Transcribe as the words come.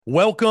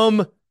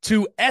Welcome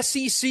to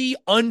SEC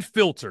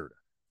Unfiltered,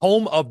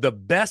 home of the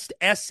best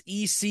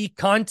SEC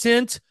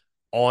content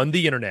on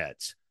the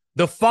internet.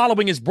 The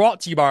following is brought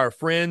to you by our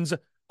friends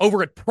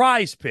over at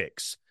Prize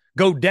Picks.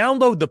 Go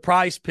download the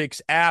Prize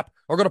Picks app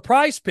or go to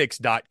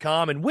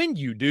prizepicks.com, and when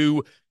you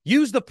do,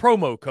 use the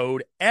promo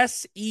code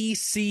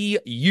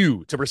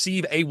SECU to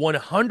receive a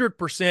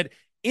 100%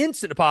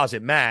 instant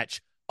deposit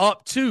match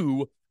up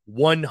to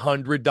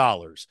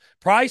 $100.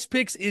 Prize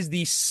Picks is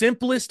the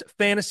simplest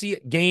fantasy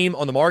game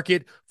on the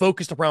market,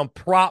 focused around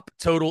prop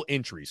total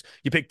entries.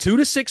 You pick 2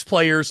 to 6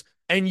 players,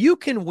 and you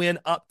can win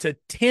up to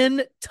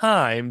 10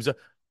 times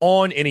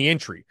on any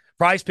entry.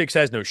 Prize Picks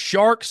has no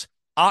sharks,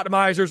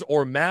 optimizers,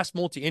 or mass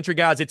multi-entry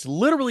guides. It's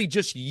literally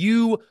just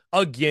you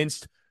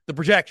against the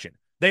projection.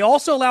 They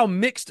also allow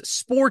mixed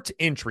sport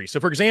entry.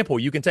 So, for example,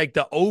 you can take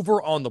the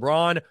over on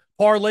LeBron,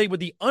 parlay with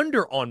the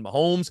under on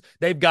Mahomes.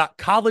 They've got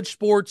college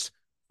sports,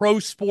 pro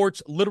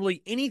sports,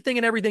 literally anything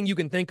and everything you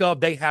can think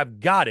of, they have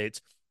got it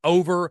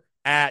over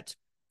at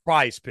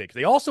Prize Picks.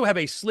 They also have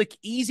a slick,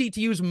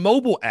 easy-to-use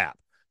mobile app,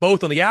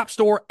 both on the App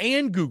Store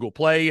and Google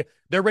Play.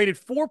 They're rated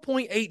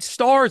 4.8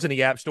 stars in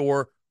the App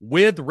Store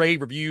with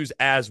rave reviews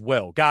as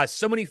well. Guys,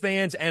 so many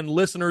fans and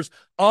listeners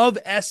of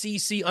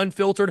SEC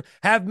Unfiltered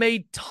have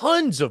made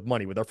tons of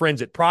money with our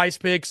friends at Prize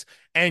Picks,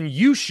 and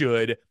you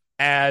should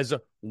as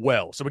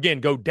well. So again,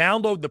 go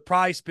download the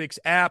Prize Picks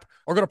app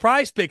or go to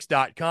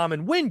prizepicks.com,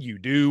 and when you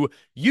do,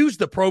 use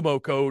the promo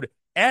code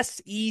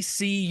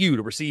SECU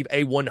to receive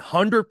a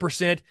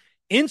 100%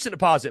 instant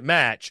deposit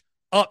match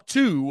up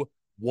to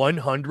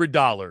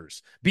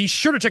 $100. Be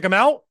sure to check them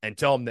out and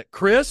tell them that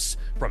Chris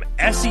from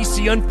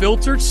SEC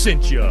Unfiltered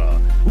sent you.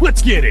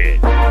 Let's get it.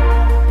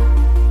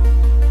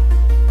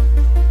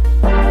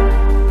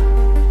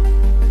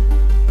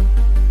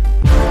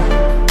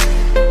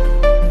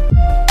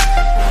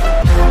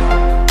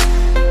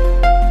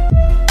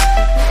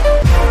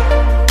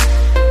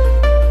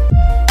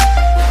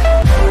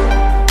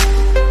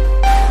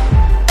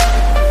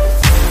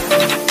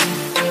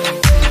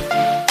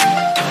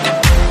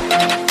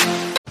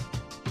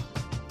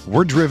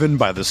 We're driven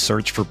by the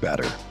search for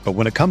better. But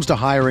when it comes to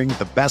hiring,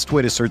 the best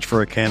way to search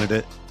for a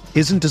candidate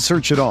isn't to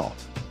search at all.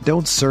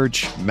 Don't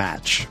search,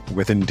 match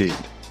with Indeed.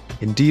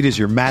 Indeed is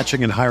your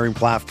matching and hiring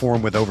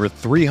platform with over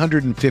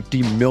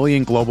 350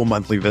 million global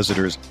monthly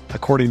visitors,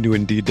 according to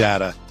Indeed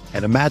data,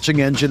 and a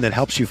matching engine that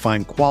helps you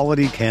find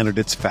quality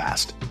candidates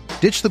fast.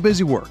 Ditch the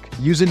busy work.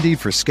 Use Indeed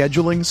for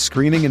scheduling,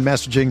 screening, and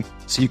messaging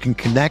so you can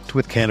connect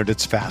with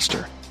candidates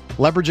faster.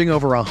 Leveraging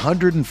over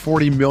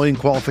 140 million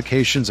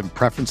qualifications and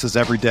preferences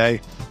every day,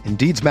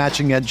 Indeed's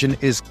matching engine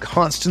is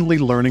constantly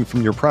learning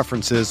from your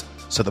preferences,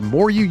 so the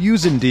more you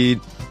use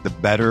Indeed, the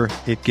better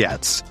it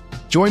gets.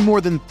 Join more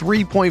than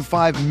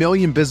 3.5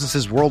 million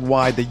businesses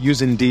worldwide that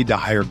use Indeed to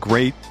hire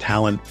great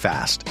talent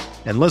fast.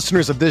 And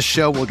listeners of this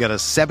show will get a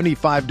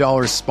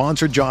 $75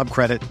 sponsored job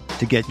credit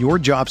to get your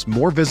jobs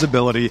more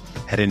visibility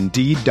at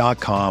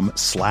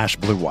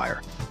Indeed.com/Blue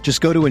Wire. Just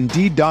go to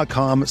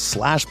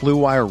Indeed.com/Blue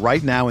Wire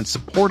right now and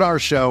support our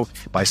show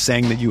by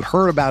saying that you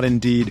heard about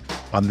Indeed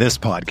on this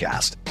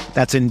podcast.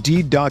 That's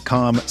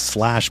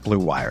Indeed.com/Blue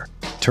Wire.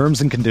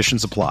 Terms and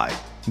conditions apply.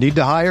 Need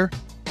to hire?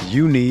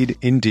 You need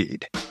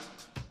Indeed.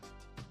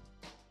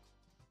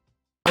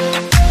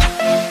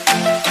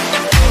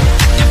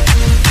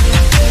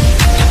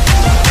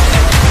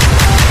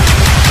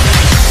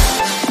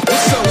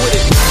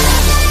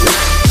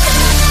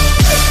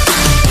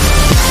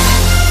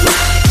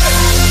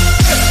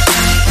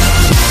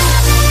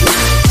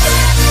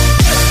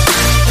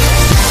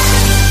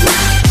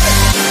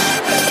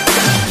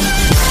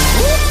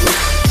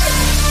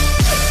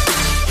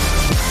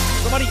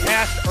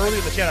 Earlier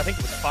in the chat, I think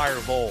it was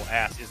Fireball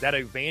asked, is that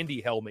a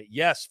Vandy helmet?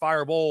 Yes,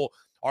 Fireball.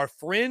 Our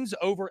friends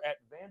over at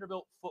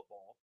Vanderbilt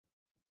Football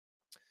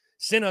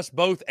sent us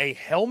both a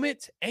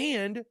helmet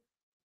and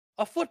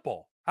a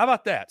football. How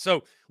about that?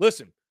 So,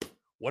 listen,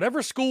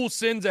 whatever school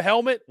sends a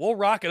helmet, we'll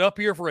rock it up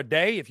here for a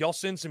day. If y'all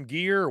send some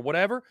gear or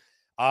whatever,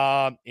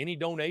 any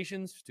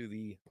donations to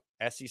the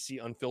SEC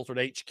Unfiltered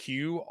HQ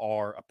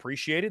are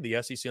appreciated,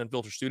 the SEC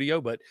Unfiltered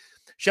studio. But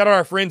shout out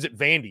our friends at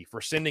Vandy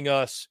for sending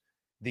us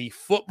the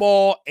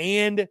football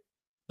and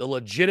the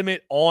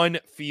legitimate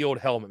on-field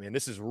helmet, man.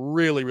 This is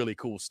really, really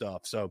cool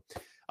stuff. So,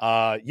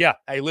 yeah.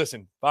 Hey,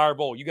 listen,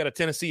 Fireball, you got a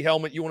Tennessee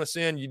helmet you want to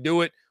send, you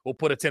do it. We'll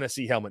put a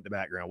Tennessee helmet in the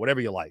background,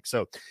 whatever you like.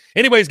 So,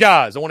 anyways,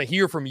 guys, I want to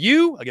hear from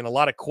you. Again, a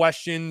lot of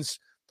questions,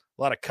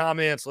 a lot of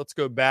comments. Let's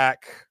go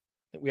back.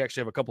 I think we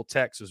actually have a couple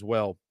texts as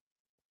well.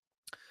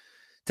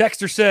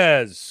 Texter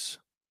says,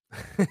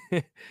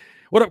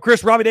 what up,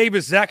 Chris? Robbie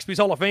Davis, Zaxby's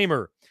Hall of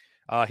Famer.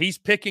 He's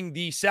picking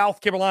the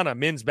South Carolina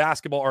men's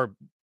basketball or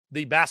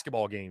the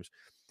basketball games.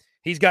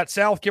 He's got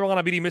South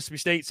Carolina beating Mississippi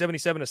State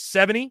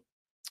 77-70,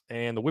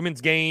 and the women's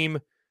game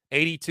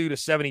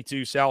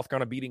 82-72. South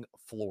Carolina beating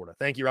Florida.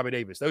 Thank you, Robbie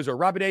Davis. Those are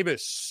Robbie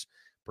Davis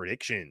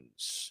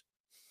predictions.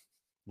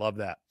 Love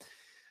that.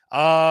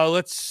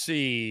 Let's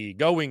see.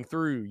 Going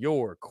through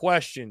your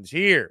questions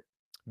here.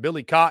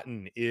 Billy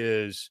Cotton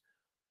is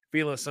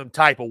feeling some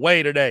type of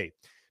way today.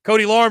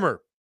 Cody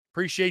Larmer.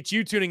 Appreciate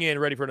you tuning in,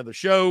 ready for another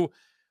show.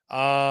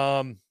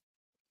 Bruin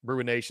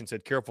Nation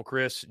said, careful,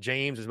 Chris.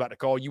 James is about to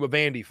call you a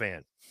Vandy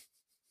fan.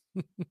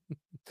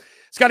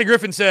 Scotty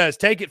Griffin says,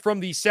 take it from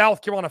the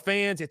South Carolina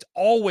fans. It's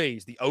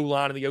always the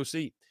O-line and the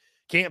OC.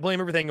 Can't blame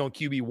everything on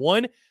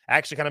QB1.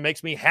 Actually kind of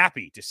makes me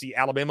happy to see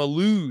Alabama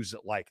lose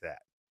like that.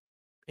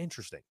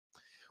 Interesting.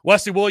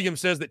 Wesley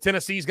Williams says that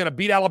Tennessee is going to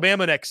beat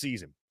Alabama next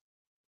season.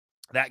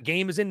 That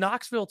game is in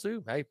Knoxville,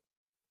 too. Hey,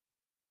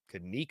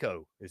 is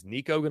Nico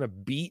going to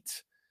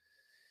beat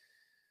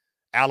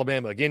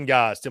Alabama? Again,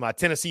 guys, to my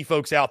Tennessee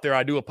folks out there,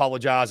 I do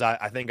apologize.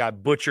 I think I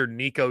butchered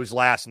Nico's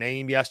last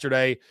name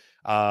yesterday.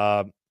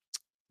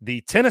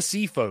 The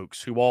Tennessee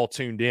folks who all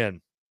tuned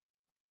in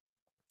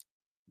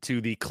to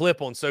the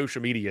clip on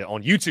social media,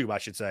 on YouTube, I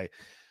should say,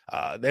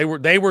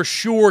 they were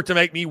sure to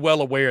make me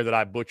well aware that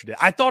I butchered it.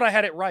 I thought I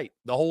had it right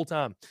the whole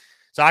time.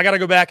 So I got to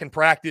go back and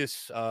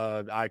practice.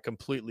 I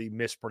completely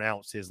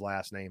mispronounced his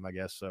last name, I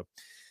guess. So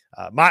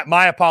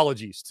my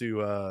apologies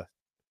to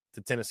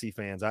Tennessee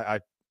fans. I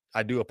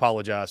do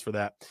apologize for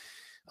that.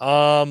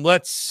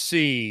 Let's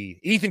see.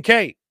 Ethan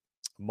K.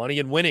 Money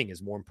and winning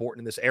is more important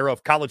in this era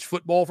of college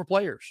football for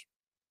players.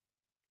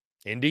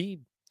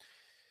 Indeed.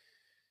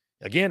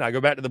 Again, I go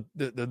back to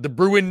the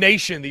Bruin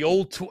Nation, the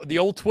old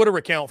Twitter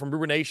account from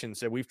Bruin Nation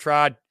said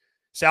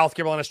South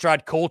Carolina's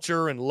tried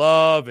culture and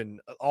love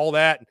and all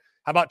that.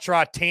 How about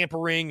try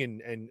tampering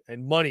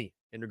and money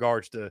in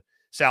regards to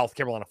South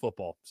Carolina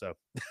football? So,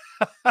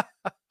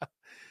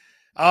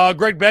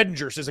 Greg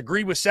Bedinger says,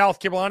 agree with South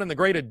Carolina in the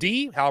grade of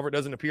D. However, it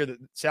doesn't appear that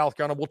South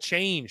Carolina will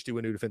change to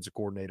a new defensive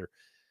coordinator.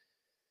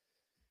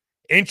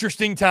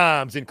 Interesting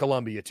times in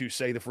Columbia, to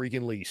say the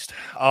freaking least.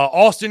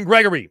 Austin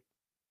Gregory.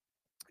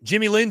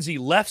 Jimmy Lindsey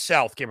left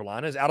South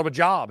Carolina, is out of a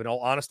job. In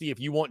all honesty, if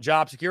you want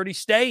job security,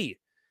 stay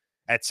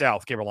at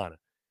South Carolina.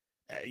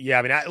 Yeah,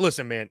 I mean,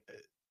 listen, man.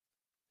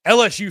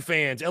 LSU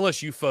fans,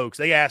 LSU folks,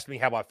 they asked me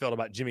how I felt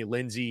about Jimmy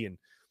Lindsey and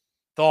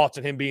thoughts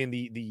on him being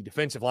the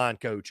defensive line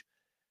coach.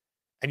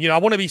 And, I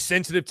want to be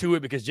sensitive to it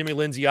because Jimmy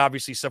Lindsey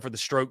obviously suffered the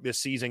stroke this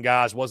season,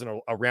 guys,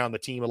 wasn't around the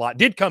team a lot.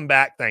 Did come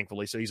back,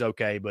 thankfully, so he's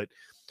okay. But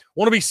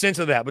want to be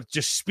sensitive to that. But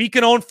just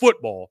speaking on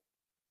football,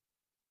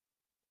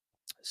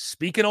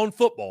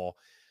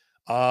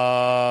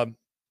 I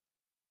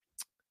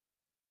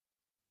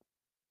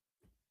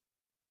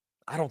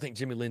don't think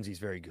Jimmy Lindsey's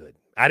very good.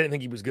 I didn't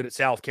think he was good at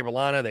South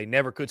Carolina. They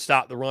never could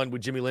stop the run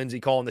with Jimmy Lindsey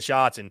calling the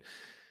shots. And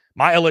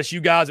my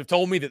LSU guys have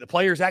told me that the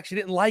players actually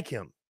didn't like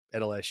him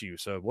at LSU.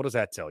 So what does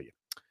that tell you?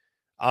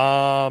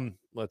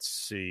 Let's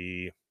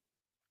see.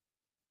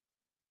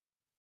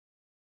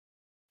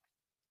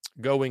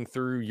 Going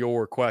through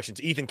your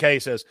questions. Ethan K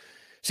says,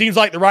 seems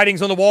like the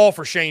writing's on the wall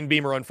for Shane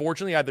Beamer,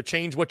 unfortunately. Either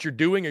change what you're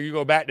doing or you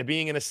go back to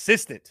being an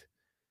assistant.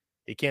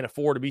 He can't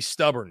afford to be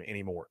stubborn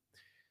anymore.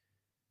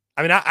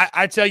 I mean,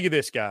 I tell you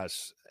this,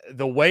 guys.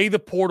 The way the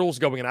portal's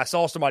going, and I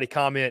saw somebody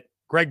comment,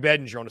 Greg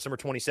Bedinger on December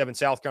 27,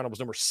 South Carolina was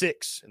number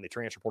 6 in the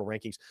transfer portal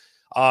rankings.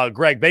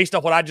 Greg, based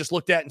off what I just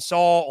looked at and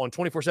saw on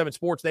 24/7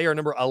 Sports, they are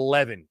number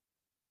 11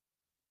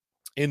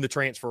 in the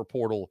transfer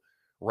portal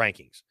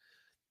rankings.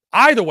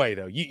 Either way,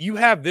 though, you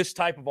have this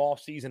type of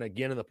offseason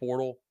again in the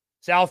portal.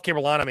 South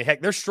Carolina, I mean,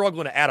 heck, they're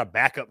struggling to add a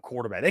backup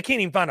quarterback. They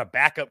can't even find a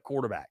backup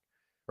quarterback,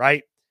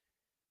 right?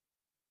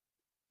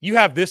 You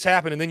have this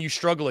happen, and then you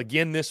struggle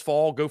again this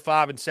fall, go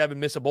 5-7,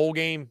 miss a bowl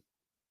game.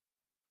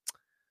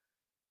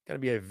 Going to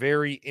be a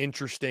very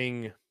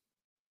interesting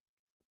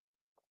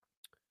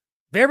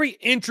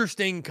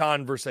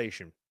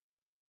conversation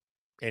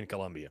in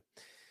Columbia.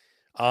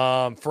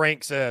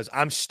 Frank says,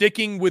 I'm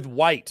sticking with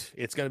White.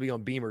 It's going to be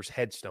on Beamer's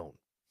headstone.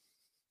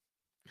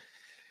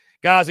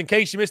 Guys, in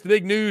case you missed the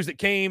big news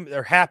that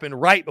happened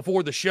right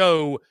before the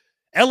show,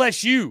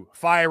 LSU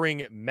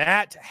firing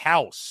Matt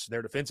House,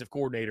 their defensive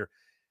coordinator.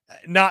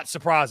 Not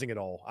surprising at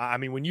all. I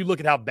mean, when you look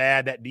at how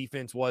bad that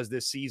defense was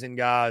this season,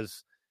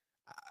 guys,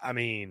 I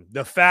mean,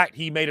 the fact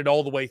he made it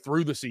all the way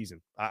through the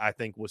season, I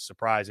think was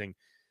surprising.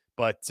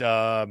 But,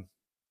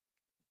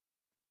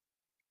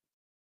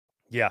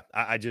 yeah,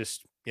 I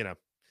just,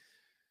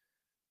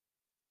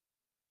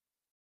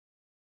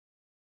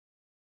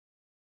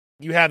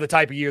 you have the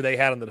type of year they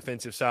had on the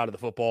defensive side of the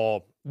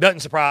football.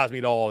 Doesn't surprise me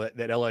at all that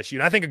LSU,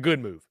 and I think a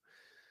good move.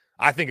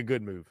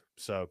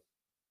 So.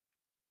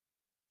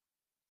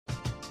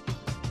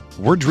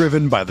 We're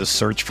driven by the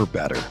search for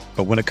better.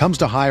 But when it comes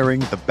to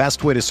hiring, the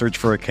best way to search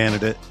for a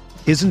candidate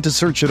isn't to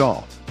search at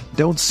all.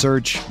 Don't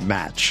search,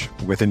 match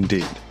with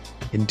Indeed.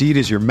 Indeed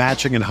is your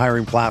matching and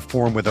hiring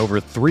platform with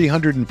over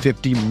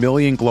 350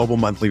 million global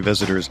monthly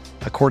visitors,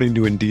 according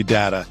to Indeed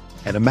data,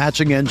 and a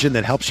matching engine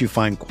that helps you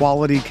find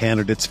quality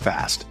candidates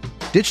fast.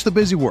 Ditch the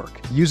busy work.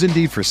 Use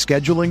Indeed for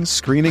scheduling,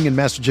 screening, and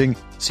messaging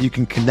so you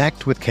can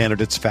connect with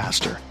candidates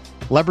faster.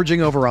 Leveraging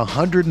over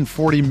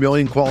 140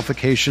 million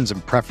qualifications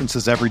and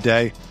preferences every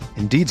day,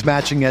 Indeed's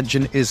matching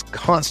engine is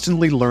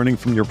constantly learning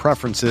from your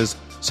preferences,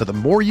 so the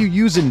more you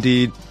use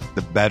Indeed,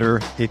 the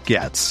better it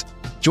gets.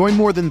 Join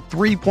more than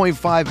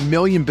 3.5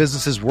 million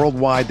businesses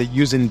worldwide that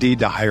use Indeed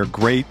to hire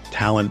great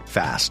talent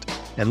fast.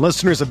 And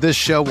listeners of this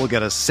show will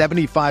get a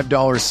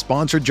 $75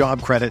 sponsored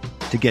job credit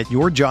to get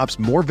your jobs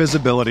more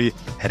visibility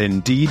at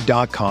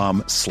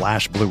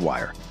Indeed.com/Blue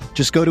Wire.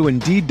 Just go to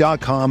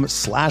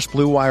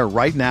Indeed.com/Blue Wire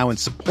right now and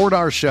support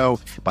our show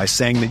by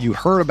saying that you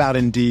heard about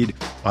Indeed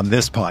on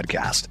this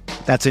podcast.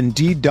 That's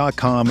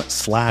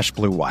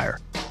Indeed.com/Blue Wire.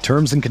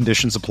 Terms and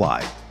conditions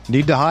apply.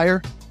 Need to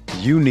hire?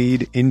 You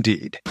need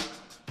Indeed.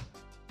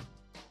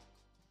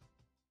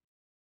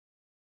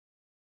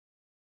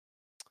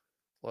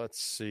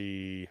 Let's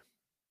see.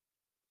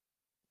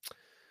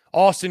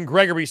 Austin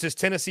Gregory says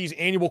Tennessee's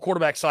annual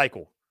quarterback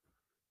cycle.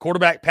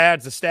 Quarterback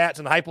pads the stats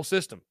in the Heupel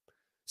system.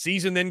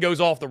 Season then goes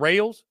off the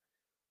rails.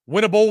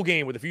 Win a bowl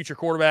game with a future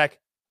quarterback.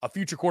 A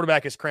future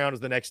quarterback is crowned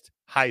as the next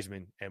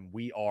Heisman, and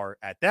we are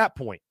at that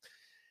point.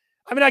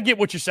 I mean, I get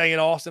what you're saying,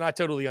 Austin. I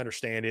totally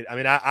understand it. I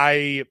mean,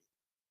 I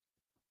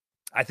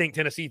think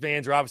Tennessee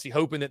fans are obviously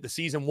hoping that the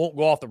season won't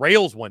go off the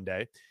rails one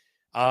day.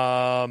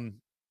 So,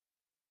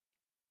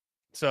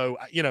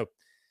 you know,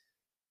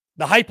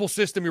 the Heupel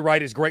system, you're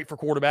right, is great for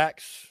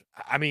quarterbacks.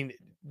 I mean,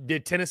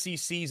 did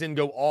Tennessee's season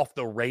go off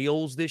the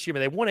rails this year? I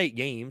mean, they won 8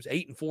 games.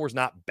 8-4 is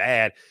not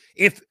bad.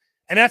 And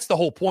that's the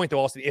whole point, though,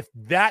 Austin. If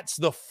that's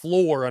the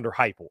floor under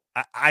Heupel,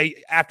 I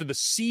after the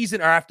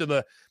season or after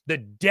the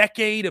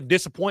decade of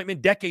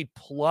disappointment, decade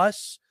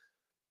plus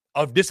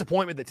of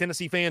disappointment that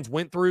Tennessee fans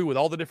went through with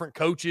all the different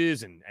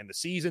coaches and the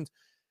seasons,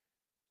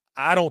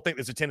 I don't think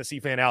there's a Tennessee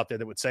fan out there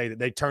that would say that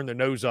they turned their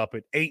nose up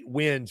at 8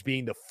 wins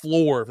being the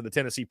floor for the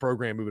Tennessee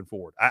program moving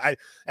forward. I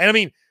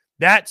mean,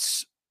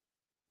 that's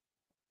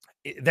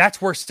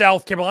where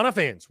South Carolina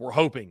fans were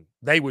hoping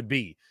they would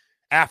be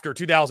after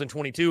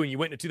 2022, and you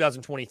went into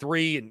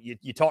 2023, and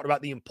you talked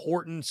about the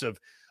importance of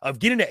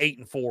getting to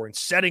 8-4 and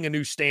setting a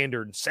new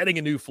standard and setting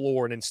a new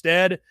floor. And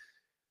instead,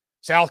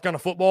 South Carolina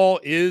football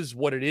is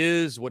what it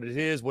is, what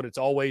it's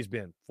always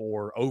been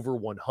for over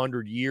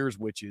 100 years,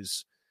 which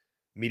is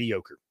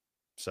mediocre.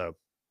 So,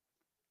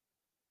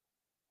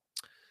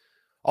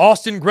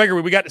 Austin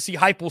Gregory, we got to see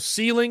Heupel's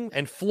ceiling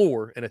and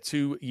floor in a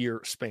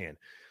 2-year span.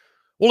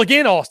 Well,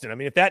 again, Austin, I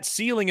mean, if that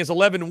ceiling is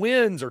 11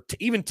 wins or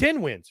even 10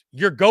 wins,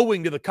 you're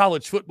going to the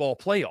college football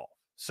playoff.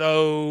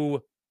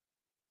 So,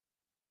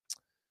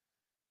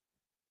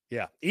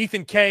 yeah,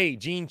 Ethan K.,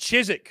 Gene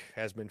Chizik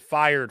has been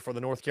fired for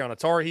the North Carolina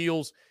Tar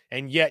Heels,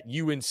 and yet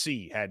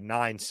UNC had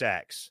 9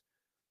 sacks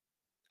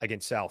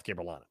against South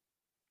Carolina.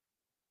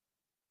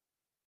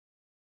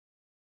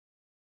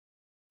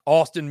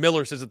 Austin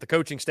Miller says that the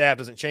coaching staff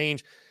doesn't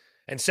change,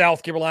 and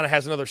South Carolina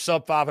has another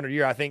sub-500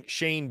 year. I think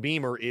Shane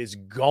Beamer is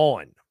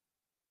gone.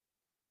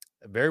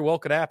 It very well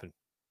could happen.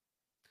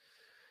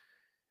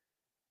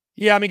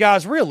 Yeah, I mean,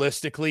 guys,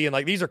 realistically, and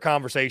like these are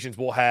conversations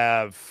we'll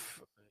have,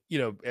 you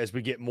know, as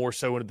we get more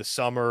so into the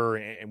summer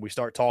and we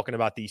start talking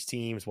about these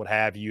teams, what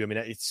have you. I mean,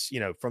 it's, you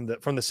know, from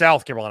the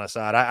South Carolina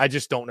side, I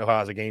just don't know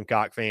how as a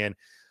Gamecock fan.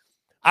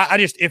 I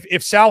just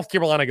if South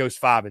Carolina goes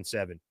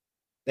 5-7,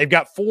 they've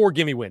got 4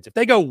 gimme wins. If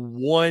they go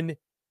 1-7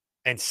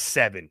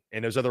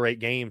 in those other 8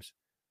 games,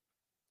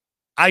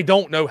 I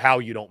don't know how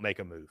you don't make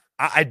a move.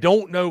 I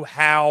don't know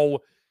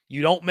how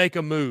you don't make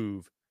a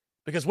move,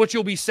 because what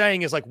you'll be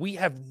saying is like, we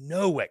have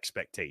no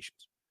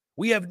expectations.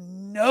 We have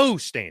no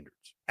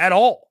standards at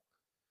all.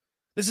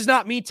 This is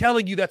not me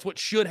telling you that's what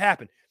should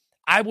happen.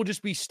 I will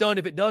just be stunned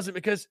if it doesn't,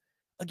 because,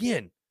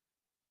 again,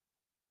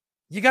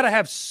 you got to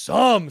have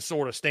some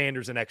sort of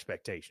standards and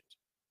expectations.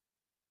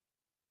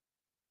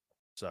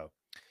 So,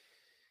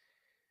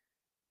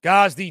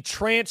 guys, the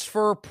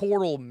transfer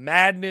portal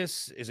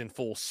madness is in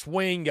full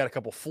swing. Got a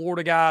couple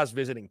Florida guys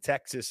visiting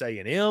Texas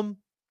A&M.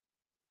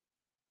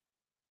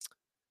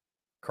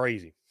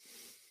 Crazy.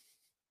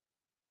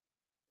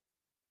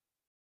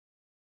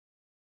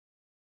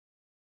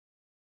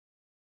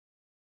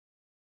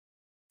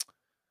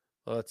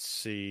 Let's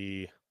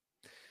see.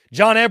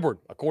 John Edward,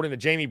 according to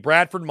Jamie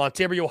Bradford,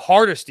 Monterio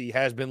Hardesty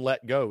has been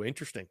let go.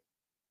 Interesting.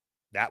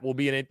 That will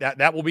be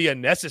a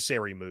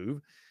necessary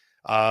move.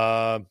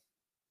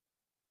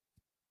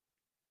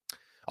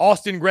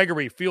 Austin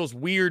Gregory, feels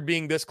weird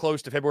being this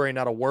close to February.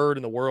 Not a word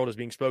in the world is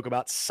being spoke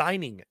about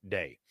signing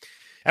day.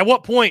 At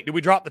what point do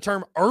we drop the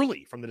term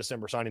early from the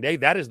December signing day?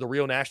 That is the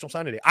real national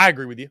signing day. I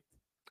agree with you.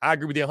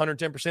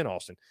 110%,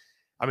 Austin.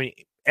 I mean,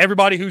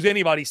 everybody who's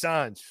anybody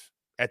signs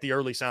at the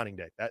early signing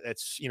day.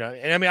 That's, you know,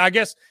 and I mean, I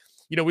guess,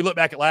 you know, we look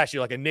back at last year,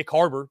 like a Nick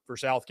Harbor for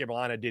South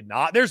Carolina did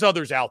not. There's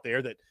others out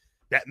there that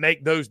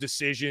make those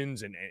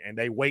decisions and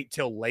they wait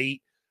till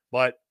late,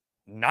 but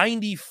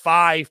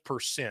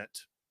 95%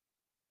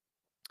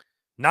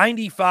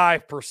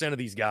 of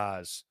these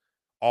guys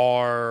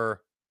are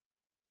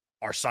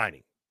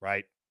signing,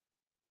 right?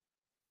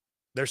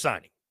 They're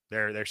signing.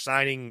 They're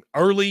signing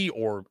early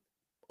or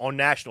on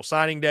National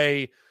Signing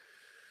Day,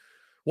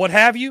 what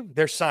have you.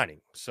 They're signing.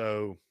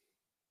 So,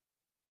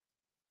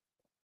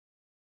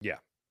 yeah.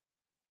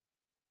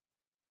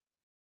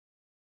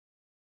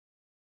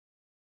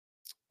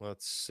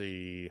 Let's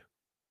see.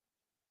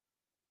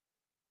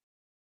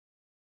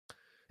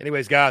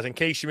 Anyways, guys, in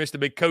case you missed the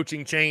big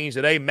coaching change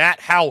today, Matt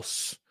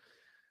House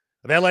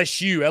of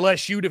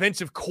LSU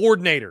defensive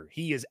coordinator,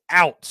 he is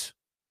out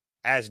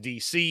as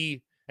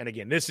DC. And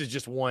again, this is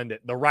just one that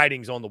the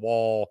writing's on the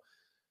wall.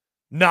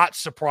 Not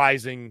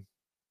surprising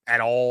at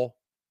all.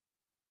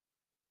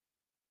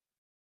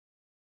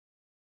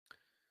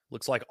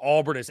 Looks like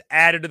Auburn has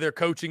added to their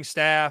coaching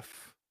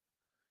staff.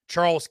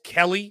 Charles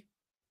Kelly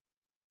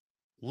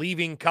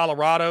leaving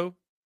Colorado.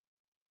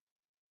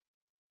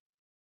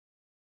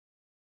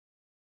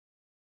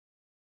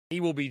 He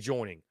will be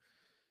joining.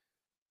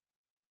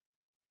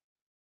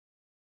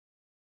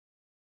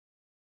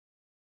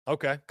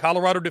 Okay.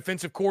 Colorado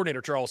defensive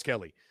coordinator Charles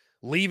Kelly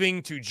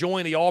leaving to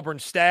join the Auburn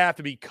staff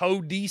to be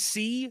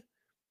co-DC,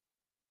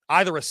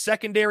 either a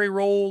secondary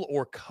role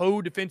or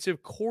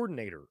co-defensive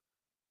coordinator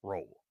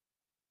role.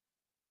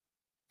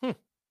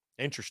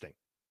 Interesting.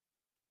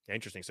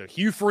 So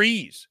Hugh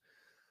Freeze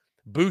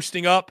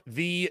boosting up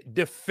the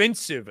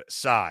defensive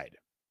side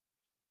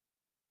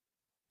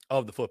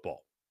of the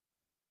football.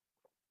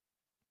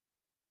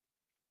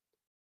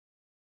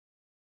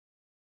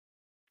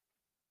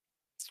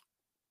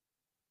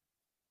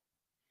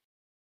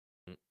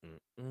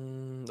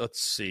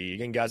 Let's see.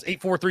 Again, guys,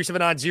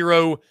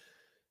 843-790-3377.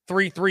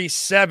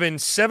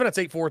 That's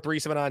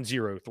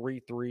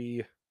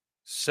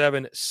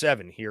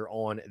 843-790-3377 here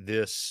on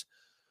this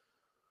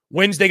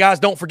Wednesday, guys.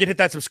 Don't forget, hit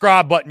that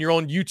subscribe button. You're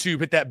on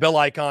YouTube. Hit that bell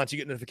icon so you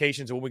get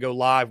notifications when we go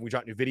live. We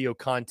drop new video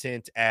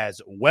content as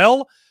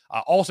well.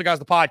 Also, guys,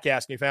 the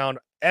podcast can be found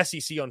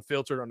SEC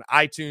Unfiltered on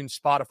iTunes,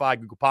 Spotify,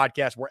 Google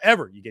Podcasts,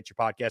 wherever you get your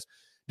podcast.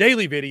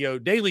 Daily video,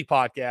 daily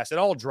podcast. It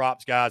all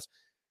drops, guys.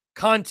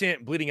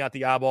 Content bleeding out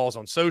the eyeballs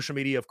on social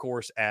media, of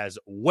course, as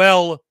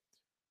well.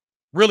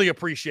 Really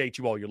appreciate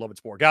you all. Your love and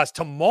support. Guys,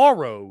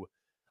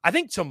 I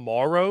think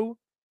tomorrow,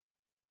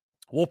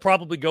 we'll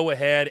probably go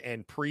ahead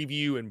and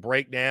preview and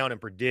break down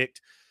and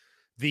predict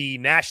the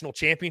national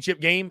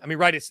championship game. I mean,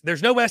 right,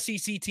 there's no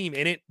SEC team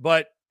in it,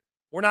 but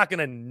we're not going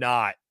to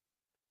not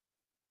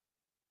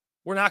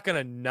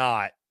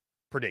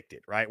predict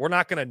it, right? We're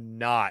not going to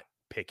not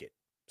pick it.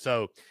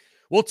 So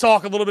we'll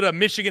talk a little bit of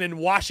Michigan and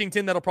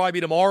Washington. That'll probably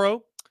be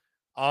tomorrow.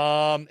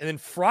 And then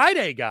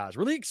Friday, guys,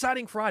 really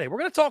exciting Friday. We're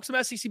going to talk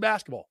some SEC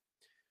basketball.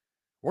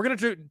 We're going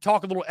to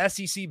talk a little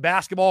SEC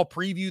basketball,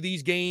 preview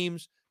these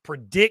games,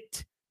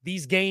 predict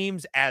these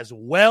games as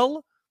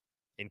well.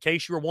 In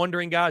case you were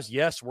wondering, guys,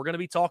 yes, we're going to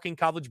be talking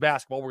college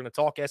basketball. We're going to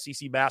talk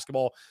SEC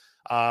basketball.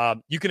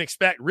 You can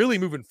expect really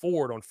moving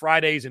forward on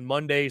Fridays and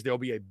Mondays, there'll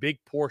be a big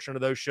portion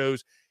of those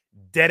shows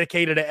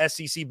dedicated to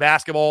SEC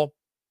basketball,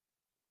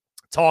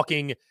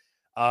 talking,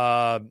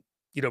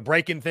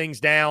 breaking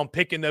things down,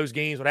 picking those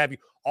games, what have you.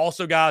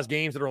 Also, guys,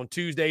 games that are on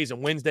Tuesdays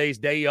and Wednesdays,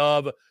 day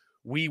of,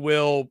 we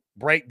will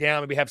break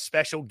down. Maybe have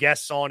special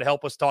guests on to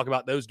help us talk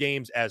about those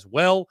games as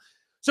well.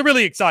 So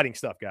really exciting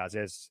stuff, guys,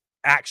 as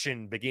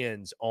action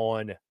begins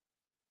on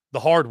the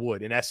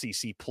hardwood in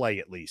SEC play,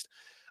 at least.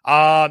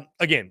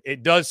 Again,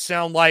 it does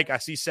sound like I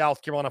see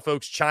South Carolina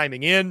folks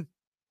chiming in.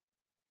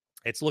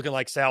 It's looking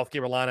like South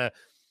Carolina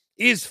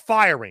is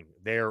firing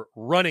their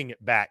running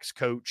backs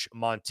coach,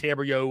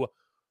 Monterio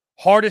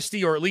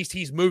Hardesty, or at least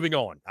he's moving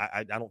on.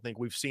 I don't think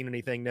we've seen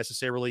anything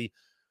necessarily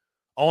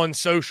on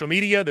social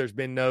media. There's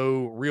been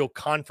no real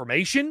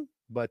confirmation,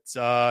 but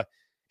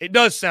it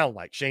does sound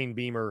like Shane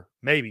Beamer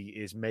maybe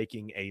is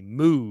making a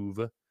move.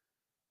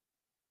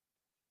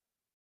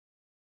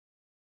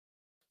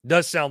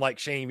 Does sound like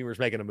Shane Beamer's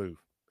making a move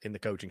in the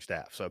coaching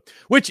staff. So,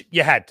 which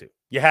you had to.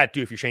 You had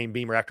to if you're Shane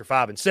Beamer after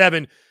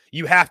 5-7.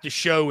 You have to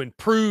show and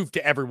prove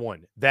to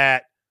everyone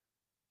that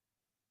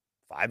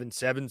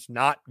 5-7's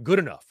not good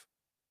enough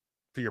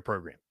for your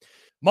program.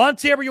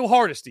 Monterio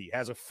Hardesty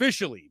has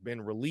officially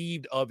been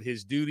relieved of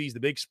his duties. The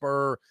Big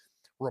Spur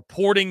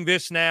reporting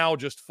this now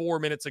just 4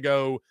 minutes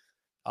ago.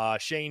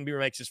 Shane Beamer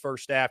makes his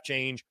first staff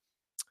change.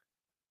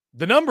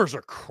 The numbers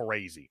are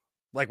crazy.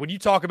 Like when you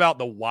talk about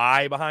the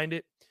why behind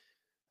it,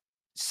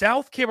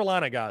 South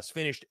Carolina, guys,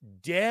 finished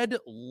dead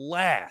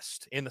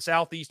last in the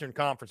Southeastern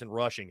Conference in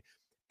rushing.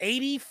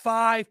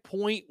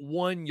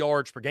 85.1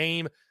 yards per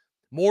game,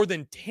 more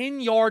than 10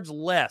 yards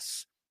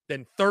less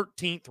than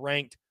 13th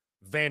ranked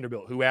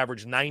Vanderbilt, who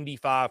averaged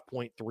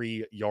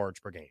 95.3 yards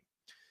per game.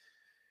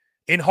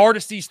 In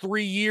Hardesty's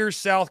 3 years,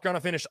 South Carolina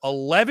finished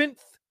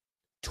 11th,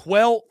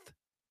 12th,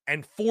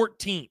 and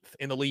 14th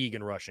in the league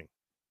in rushing.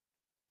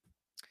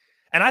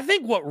 And I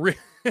think what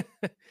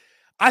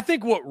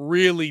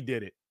really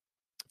did it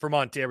for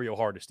Monterio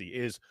Hardesty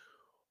is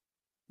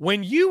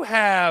when you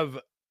have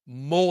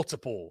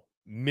multiple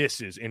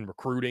misses in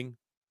recruiting,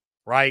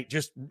 right?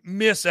 Just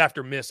miss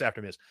after miss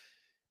after miss.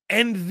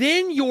 And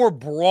then you're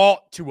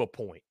brought to a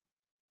point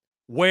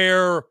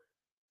where,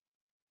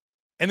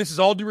 and this is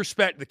all due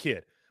respect to the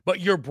kid, but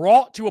you're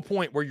brought to a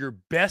point where your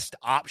best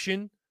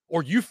option,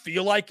 or you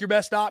feel like your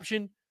best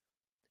option,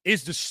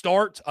 is to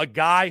start a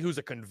guy who's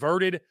a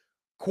converted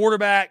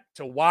quarterback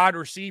to wide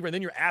receiver, and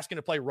then you're asking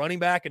to play running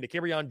back and to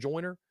carry on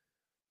Joyner.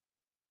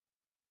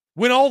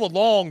 When all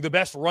along the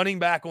best running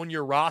back on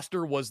your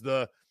roster was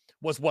the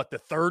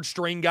third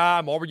string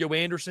guy, Mario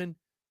Anderson,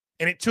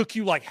 and it took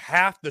you like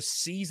half the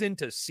season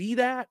to see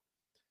that.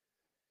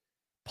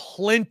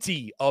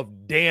 Plenty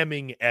of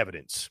damning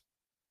evidence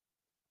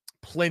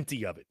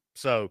plenty of it.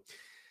 So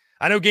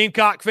I know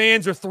Gamecock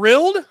fans are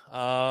thrilled.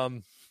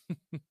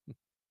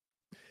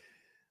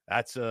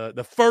 That's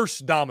the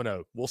first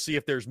domino. We'll see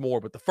if there's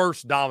more, but the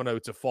first domino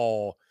to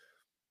fall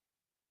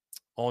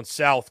on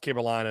South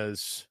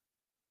Carolina's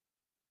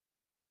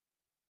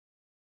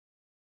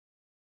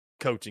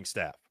coaching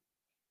staff.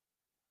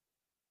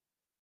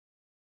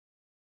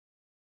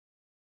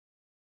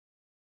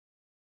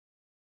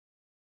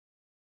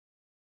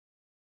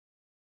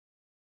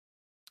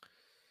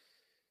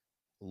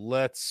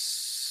 Let's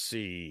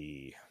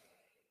see.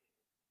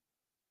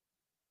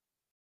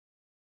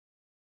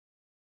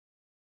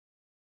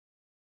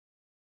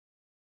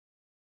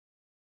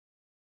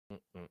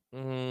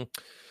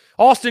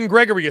 Austin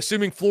Gregory,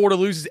 assuming Florida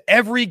loses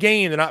every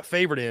game they're not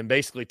favored in,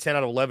 basically 10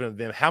 out of 11 of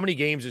them, how many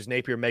games does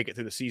Napier make it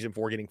through the season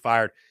before getting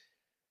fired?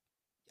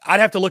 I'd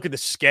have to look at the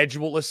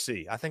schedule. Let's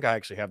see. I think I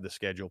actually have the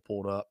schedule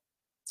pulled up.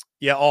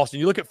 Yeah, Austin,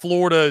 you look at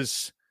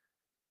Florida's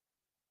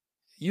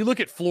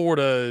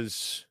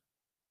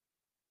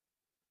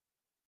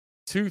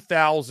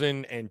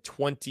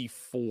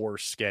 2024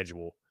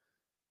 schedule.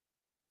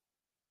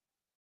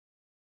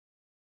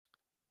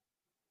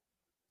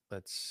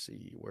 Let's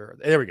see where.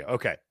 There we go.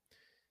 Okay.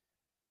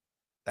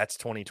 That's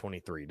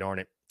 2023. Darn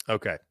it.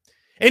 Okay.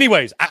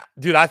 Anyways, I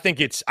think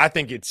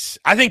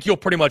you'll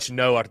pretty much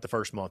know after the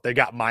first month. They've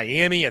got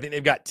Miami. I think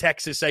they've got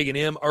Texas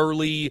A&M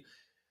early.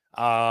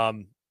 I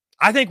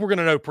think we're going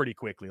to know pretty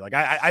quickly. Like,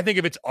 I think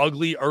if it's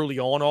ugly early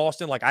on,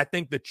 Austin, like, I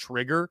think the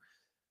trigger,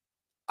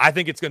 I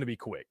think it's going to be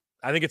quick.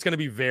 I think it's going to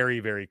be very,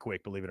 very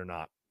quick, believe it or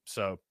not.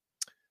 So,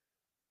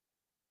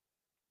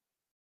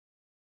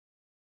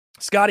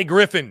 Scotty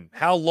Griffin,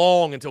 how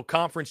long until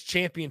conference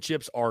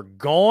championships are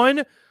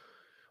gone?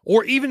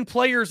 Or even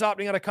players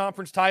opting out of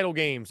conference title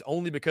games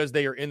only because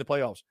they are in the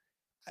playoffs?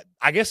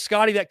 I guess,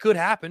 Scotty, that could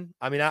happen.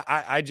 I mean,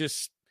 I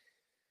just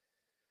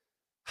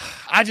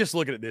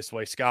look at it this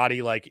way,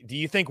 Scotty. Like, do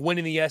you think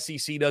winning the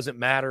SEC doesn't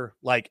matter?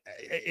 Like,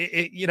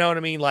 you know what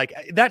I mean? Like,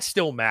 that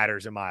still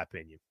matters, in my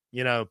opinion.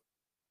 You know,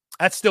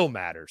 that still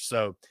matters.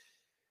 So,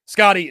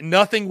 Scotty,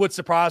 nothing would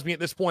surprise me at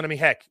this point. I mean,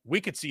 heck,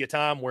 we could see a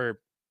time where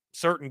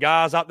certain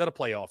guys opt out of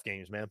playoff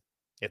games, man.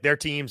 If their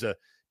team's a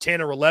 10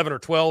 or 11 or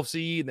 12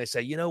 seed and they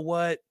say, you know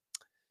what,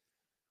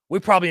 we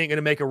probably ain't going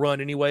to make a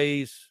run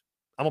anyways.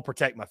 I'm going to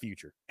protect my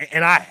future.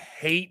 And I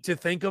hate to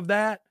think of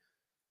that.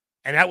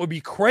 And that would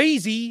be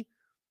crazy.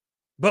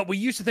 But we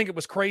used to think it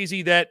was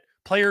crazy that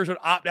players would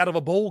opt out of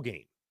a bowl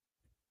game.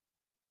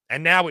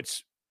 And now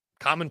it's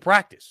common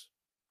practice,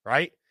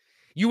 right?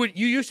 You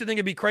used to think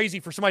it'd be crazy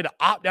for somebody to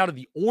opt out of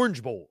the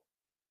Orange Bowl.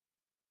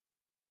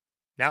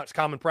 Now it's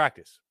common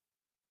practice.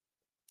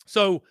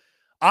 So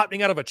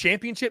opting out of a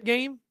championship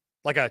game,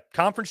 like a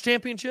conference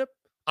championship,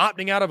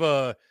 opting out of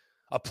a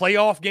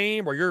playoff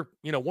game where you're,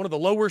 one of the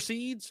lower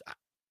seeds,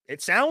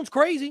 it sounds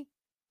crazy,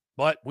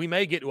 but we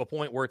may get to a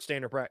point where it's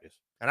standard practice.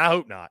 And I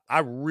hope not. I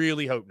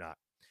really hope not.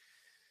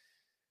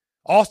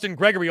 Austin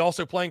Gregory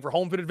also playing for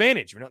home field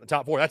advantage. We're not in the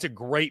top four. That's a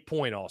great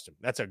point, Austin.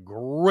 That's a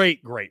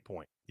great, great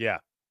point. Yeah.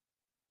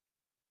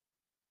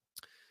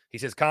 He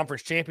says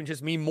conference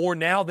championships mean more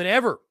now than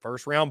ever.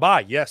 First round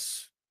bye.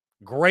 Yes.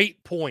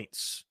 Great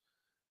points.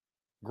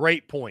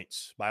 Great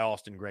points by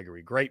Austin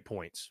Gregory. Great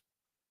points.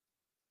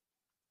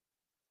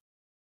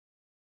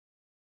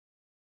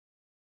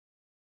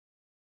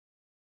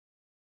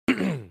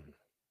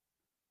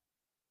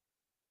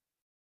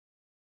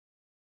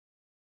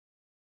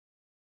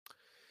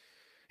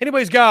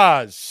 Anyways,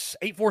 guys,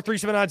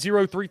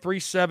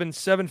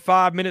 843-790-3377,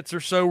 5 minutes or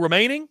so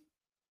remaining.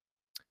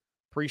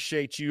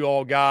 Appreciate you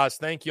all, guys.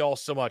 Thank you all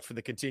so much for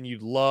the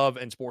continued love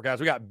and support, guys.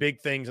 We got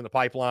big things in the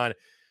pipeline.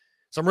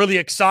 Some really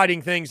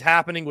exciting things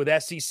happening with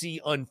SEC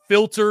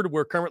Unfiltered.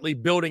 We're currently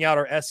building out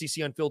our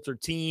SEC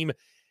Unfiltered team,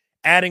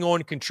 adding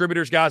on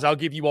contributors, guys. I'll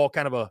give you all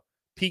kind of a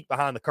peek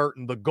behind the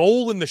curtain. The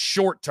goal in the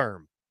short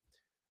term,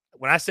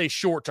 when I say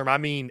short term, I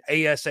mean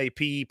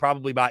ASAP,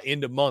 probably by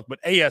end of month, but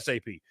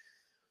ASAP.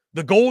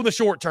 The goal in the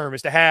short term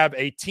is to have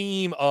a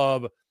team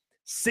of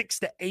 6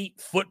 to 8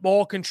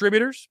 football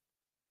contributors,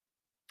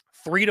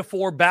 3 to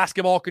 4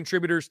 basketball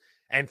contributors,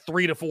 and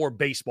 3 to 4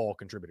 baseball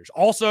contributors.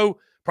 Also,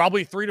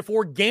 probably 3 to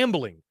 4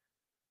 gambling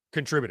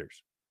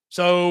contributors.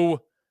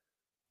 So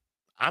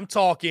I'm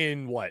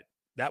talking what?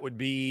 That would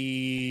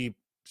be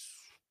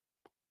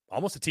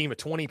almost a team of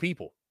 20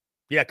 people.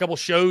 Yeah, a couple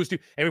shows too.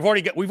 And we've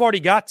already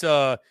got 3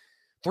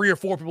 or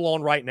 4 people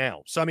on right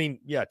now. So I mean,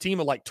 yeah, a team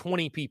of like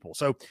 20 people.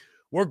 So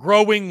we're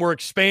growing, we're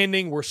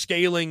expanding, we're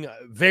scaling.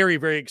 Very,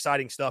 very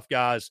exciting stuff,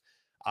 guys.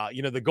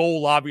 The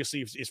goal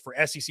obviously is for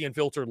SEC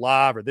Unfiltered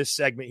Live, or this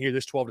segment here,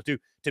 this 12 to 2,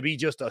 to be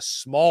just a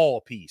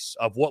small piece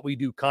of what we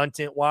do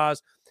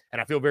content-wise. And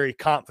I feel very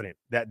confident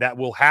that that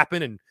will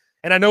happen.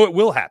 And I know it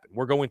will happen.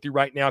 We're going through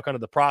right now kind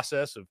of the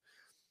process of,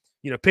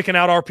 picking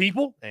out our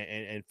people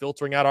and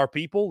filtering out our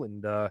people,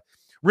 and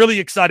really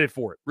excited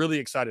for it. Really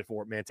excited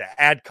for it, man,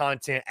 to add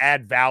content,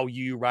 add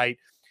value, right?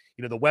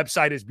 The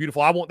website is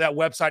beautiful. I want that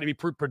website to be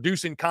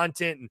producing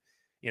content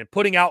and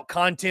putting out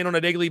content on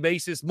a daily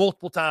basis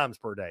multiple times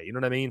per day. You know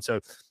what I mean?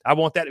 So I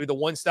want that to be the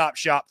one-stop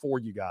shop for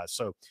you guys.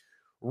 So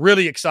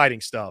really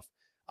exciting stuff.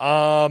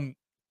 Austin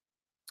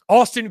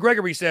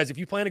Gregory says, if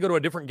you plan to go to a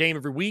different game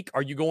every week,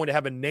 are you going to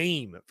have a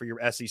name for your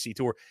SEC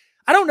tour?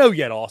 I don't know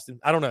yet, Austin.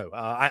 I don't know.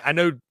 I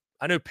know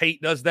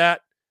Pate does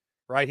that,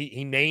 right?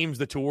 He names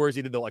the tours.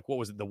 He did the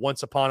the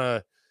once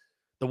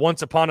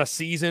upon a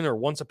season or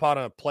once upon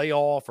a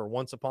playoff or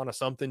once upon a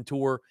something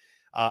tour.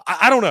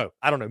 I don't know.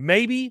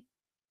 Maybe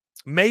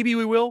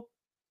we will.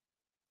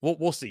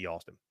 We'll see,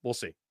 Austin. We'll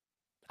see.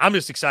 I'm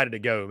just excited to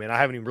go, man. I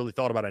haven't even really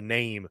thought about a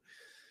name.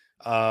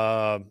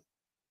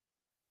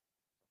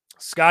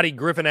 Scotty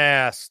Griffin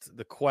asked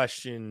the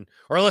question,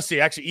 or let's see,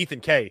 actually,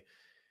 Ethan K.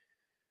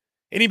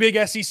 Any big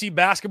SEC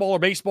basketball or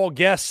baseball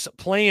guests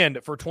planned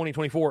for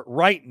 2024?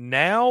 Right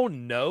now,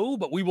 no,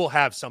 but we will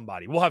have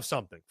somebody. We'll have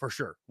something for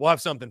sure.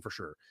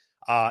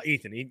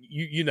 Ethan,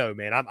 you know,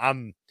 man,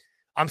 I'm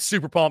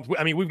super pumped.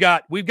 I mean, we've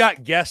got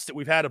guests that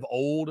we've had of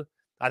old.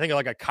 I think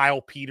like a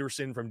Kyle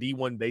Peterson from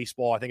D1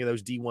 Baseball. I think of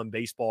those D1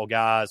 Baseball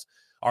guys.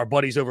 Our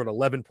buddies over at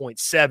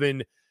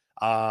 11.7.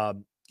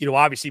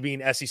 Obviously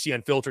being SEC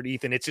Unfiltered,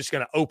 Ethan, it's just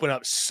going to open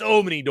up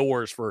so many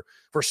doors for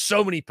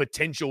so many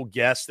potential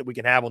guests that we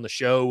can have on the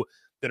show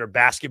that are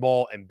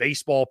basketball and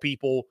baseball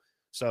people.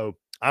 So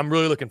I'm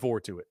really looking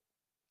forward to it.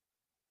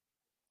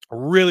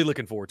 Really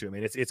looking forward to it,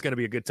 man. It's going to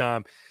be a good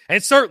time.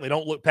 And certainly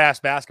don't look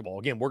past basketball.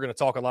 Again, we're going to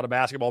talk a lot of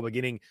basketball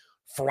beginning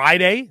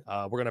Friday.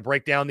 We're going to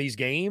break down these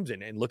games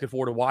and looking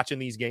forward to watching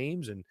these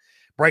games and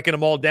breaking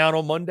them all down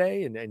on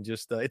Monday. And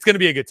just it's going to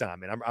be a good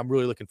time, man. I'm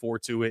really looking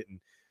forward to it. And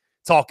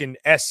talking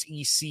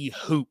SEC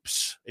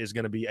hoops is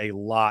going to be a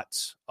lot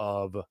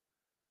of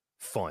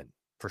fun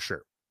for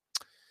sure.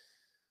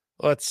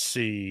 Let's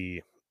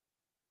see.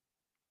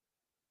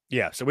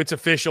 Yeah, so it's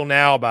official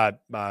now by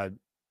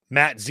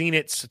Matt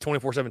Zenitz,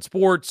 24/7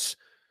 Sports.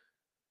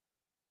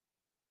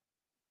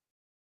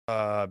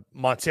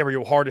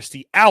 Monterio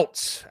Hardesty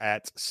out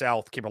at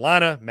South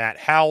Carolina. Matt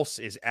House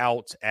is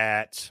out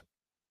at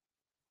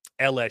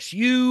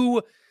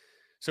LSU.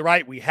 So,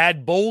 right, we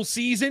had bowl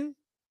season.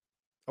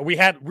 We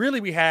had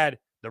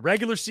the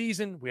regular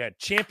season. We had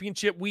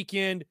championship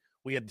weekend.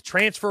 We had the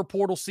transfer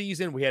portal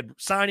season. We had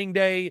signing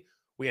day.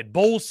 We had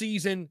bowl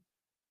season.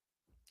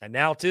 And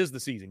now 'tis the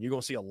season. You're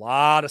going to see a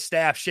lot of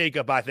staff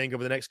shakeup, I think,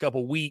 over the next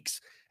couple weeks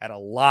at a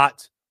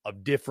lot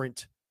of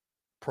different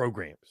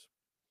programs.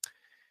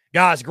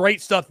 Guys,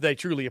 great stuff today.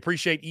 Truly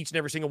appreciate each and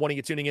every single one of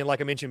you tuning in.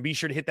 Like I mentioned, be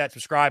sure to hit that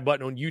subscribe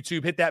button on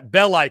YouTube. Hit that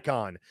bell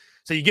icon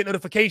so you get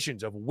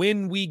notifications of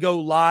when we go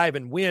live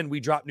and when we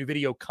drop new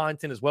video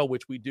content as well,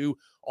 which we do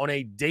on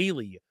a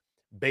daily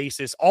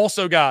basis.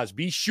 Also, guys,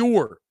 be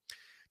sure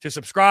to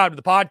subscribe to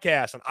the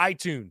podcast on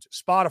iTunes,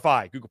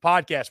 Spotify, Google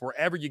Podcasts,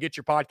 wherever you get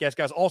your podcast,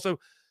 guys. Also,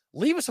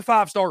 leave us a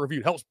 5-star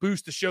review. It helps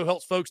boost the show,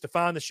 helps folks to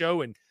find the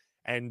show, and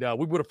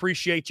we would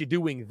appreciate you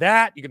doing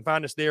that. You can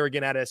find us there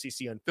again at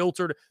SEC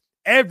Unfiltered,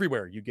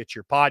 everywhere you get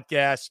your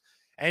podcasts,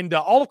 and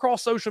all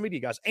across social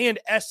media, guys, and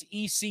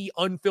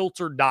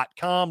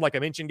secunfiltered.com. Like I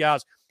mentioned,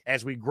 guys,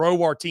 as we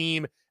grow our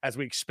team, as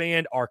we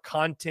expand our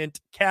content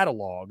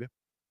catalog,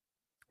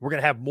 we're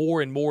going to have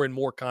more and more and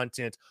more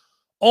content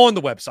on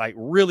the website.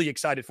 Really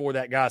excited for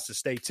that, guys, so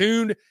stay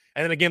tuned.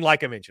 And then again,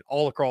 like I mentioned,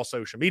 all across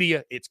social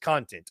media, it's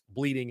content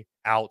bleeding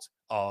out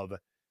of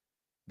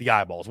the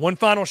eyeballs. One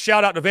final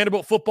shout out to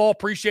Vanderbilt football.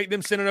 Appreciate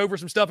them sending over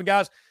some stuff. And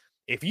guys,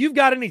 if you've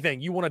got anything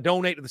you want to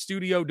donate to the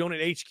studio,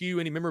 donate HQ,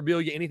 any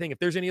memorabilia, anything, if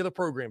there's any other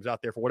programs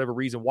out there for whatever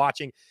reason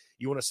watching,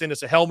 you want to send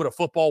us a helmet, a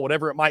football,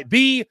 whatever it might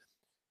be,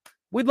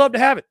 we'd love to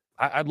have it.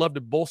 I'd love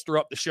to bolster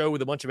up the show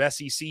with a bunch of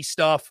SEC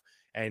stuff.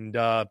 And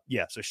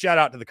so shout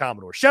out to the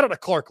Commodore. Shout out to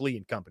Clark Lee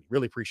and company.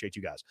 Really appreciate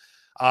you guys.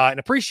 And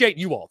appreciate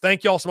you all.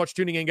 Thank you all so much for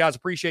tuning in, guys.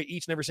 Appreciate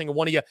each and every single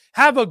one of you.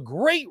 Have a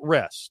great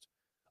rest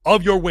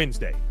of your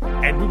Wednesday.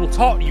 And we will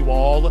talk to you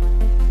all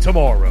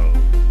tomorrow.